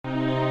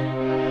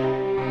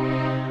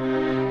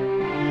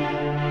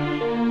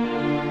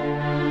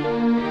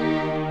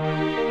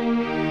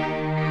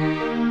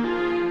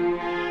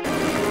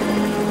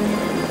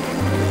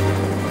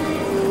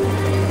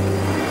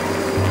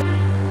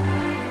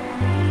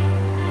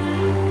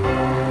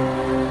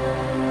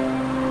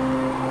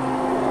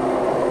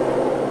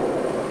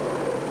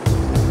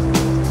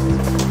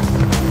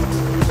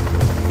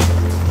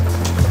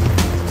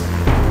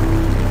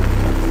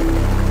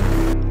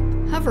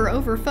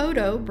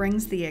HoverOverPhoto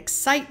brings the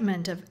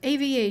excitement of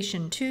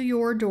aviation to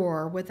your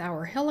door with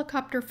our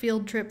helicopter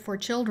field trip for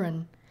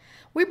children.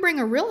 We bring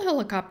a real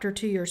helicopter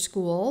to your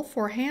school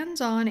for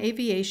hands-on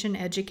aviation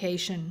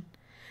education.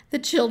 The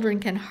children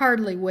can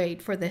hardly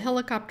wait for the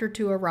helicopter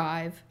to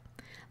arrive.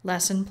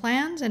 Lesson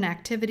plans and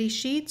activity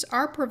sheets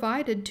are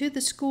provided to the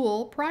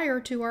school prior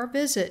to our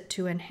visit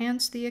to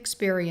enhance the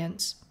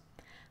experience.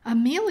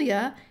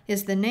 Amelia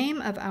is the name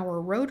of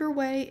our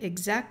Rotorway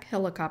exec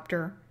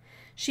helicopter.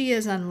 She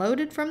is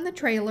unloaded from the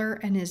trailer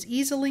and is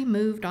easily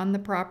moved on the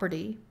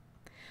property.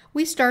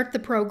 We start the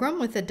program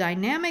with a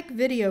dynamic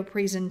video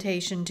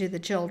presentation to the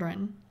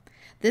children.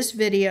 This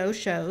video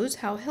shows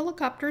how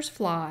helicopters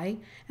fly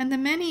and the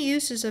many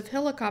uses of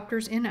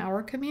helicopters in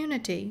our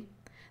community.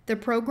 The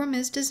program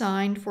is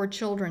designed for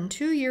children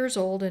 2 years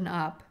old and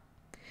up.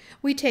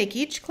 We take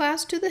each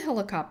class to the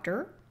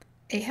helicopter.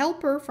 A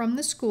helper from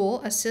the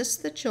school assists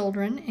the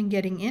children in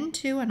getting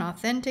into an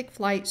authentic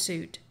flight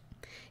suit.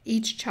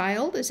 Each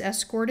child is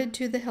escorted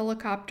to the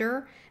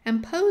helicopter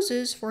and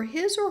poses for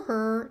his or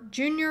her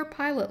junior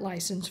pilot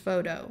license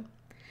photo.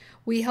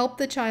 We help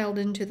the child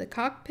into the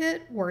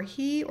cockpit where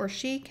he or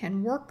she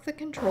can work the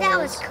controls. That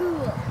was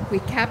cool. We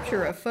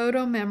capture a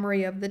photo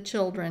memory of the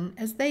children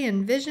as they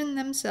envision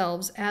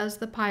themselves as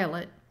the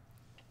pilot.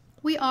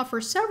 We offer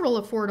several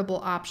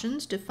affordable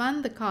options to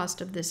fund the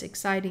cost of this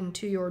exciting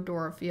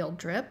to-your-door field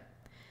trip.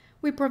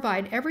 We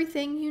provide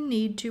everything you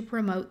need to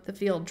promote the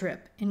field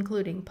trip,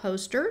 including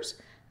posters,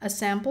 a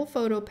sample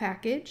photo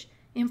package,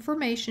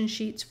 information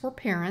sheets for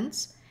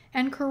parents,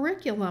 and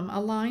curriculum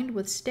aligned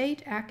with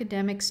state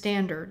academic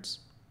standards.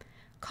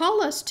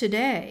 Call us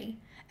today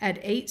at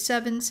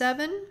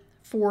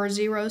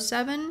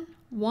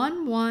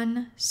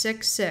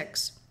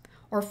 877-407-1166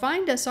 or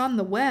find us on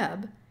the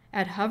web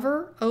at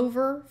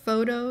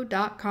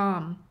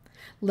HoverOverPhoto.com.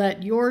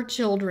 Let your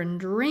children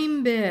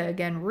dream big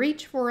and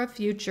reach for a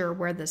future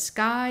where the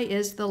sky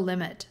is the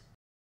limit.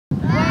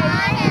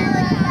 Bye.